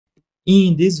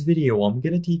In this video, I'm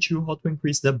gonna teach you how to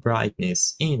increase the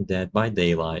brightness in Dead by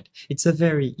Daylight. It's a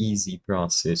very easy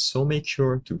process, so make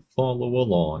sure to follow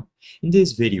along. In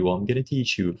this video, I'm gonna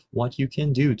teach you what you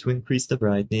can do to increase the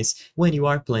brightness when you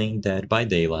are playing Dead by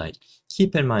Daylight.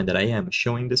 Keep in mind that I am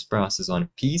showing this process on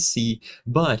PC,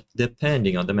 but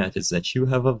depending on the methods that you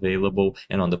have available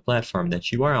and on the platform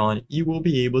that you are on, you will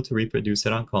be able to reproduce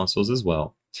it on consoles as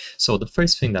well. So the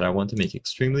first thing that I want to make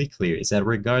extremely clear is that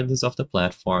regardless of the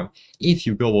platform, if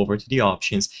you go over to the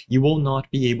options, you will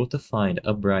not be able to find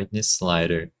a brightness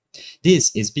slider.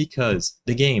 This is because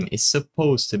the game is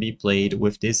supposed to be played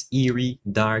with this eerie,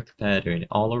 dark pattern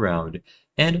all around.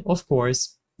 And of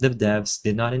course, the devs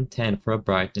did not intend for a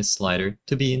brightness slider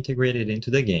to be integrated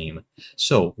into the game.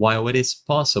 So, while it is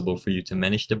possible for you to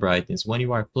manage the brightness when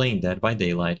you are playing Dead by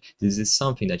Daylight, this is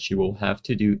something that you will have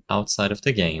to do outside of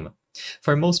the game.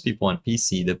 For most people on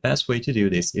PC, the best way to do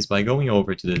this is by going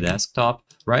over to the desktop,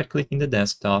 right-clicking the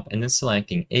desktop, and then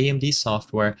selecting AMD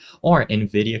Software or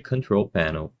NVIDIA Control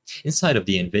Panel. Inside of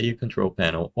the NVIDIA Control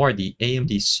Panel or the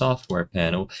AMD Software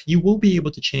panel, you will be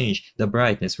able to change the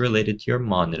brightness related to your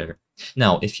monitor.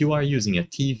 Now, if you are using a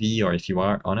TV or if you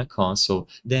are on a console,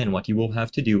 then what you will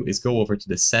have to do is go over to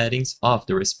the settings of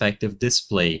the respective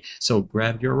display. So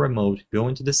grab your remote, go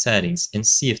into the settings, and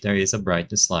see if there is a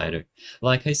brightness slider.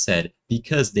 Like I said,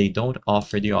 because they don't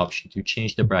offer the option to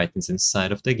change the brightness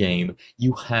inside of the game,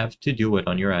 you have to do it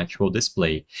on your actual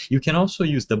display. You can also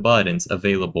use the buttons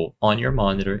available on your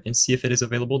monitor and see if it is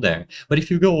available there. But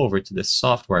if you go over to the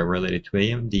software related to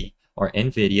AMD or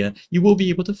NVIDIA, you will be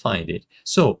able to find it.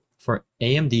 So for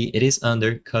AMD, it is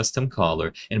under custom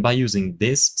color, and by using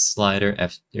this slider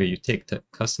after you tick the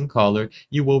custom color,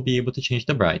 you will be able to change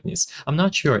the brightness. I'm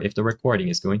not sure if the recording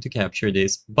is going to capture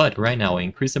this, but right now I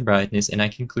increase the brightness and I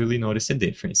can clearly notice a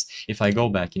difference. If I go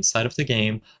back inside of the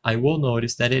game, I will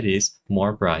notice that it is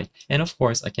more bright, and of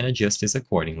course I can adjust this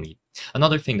accordingly.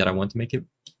 Another thing that I want to make it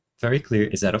very clear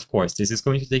is that, of course, this is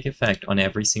going to take effect on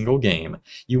every single game.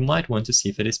 You might want to see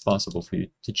if it is possible for you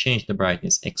to change the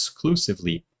brightness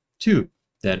exclusively to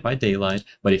Dead by Daylight,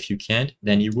 but if you can't,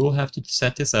 then you will have to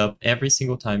set this up every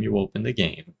single time you open the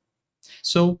game.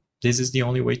 So this is the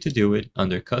only way to do it,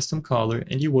 under custom color,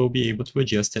 and you will be able to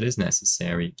adjust it as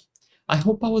necessary. I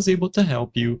hope I was able to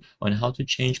help you on how to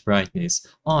change brightness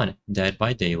on Dead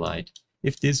by Daylight.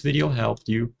 If this video helped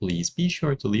you, please be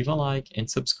sure to leave a like and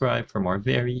subscribe for more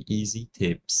very easy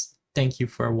tips. Thank you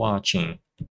for watching.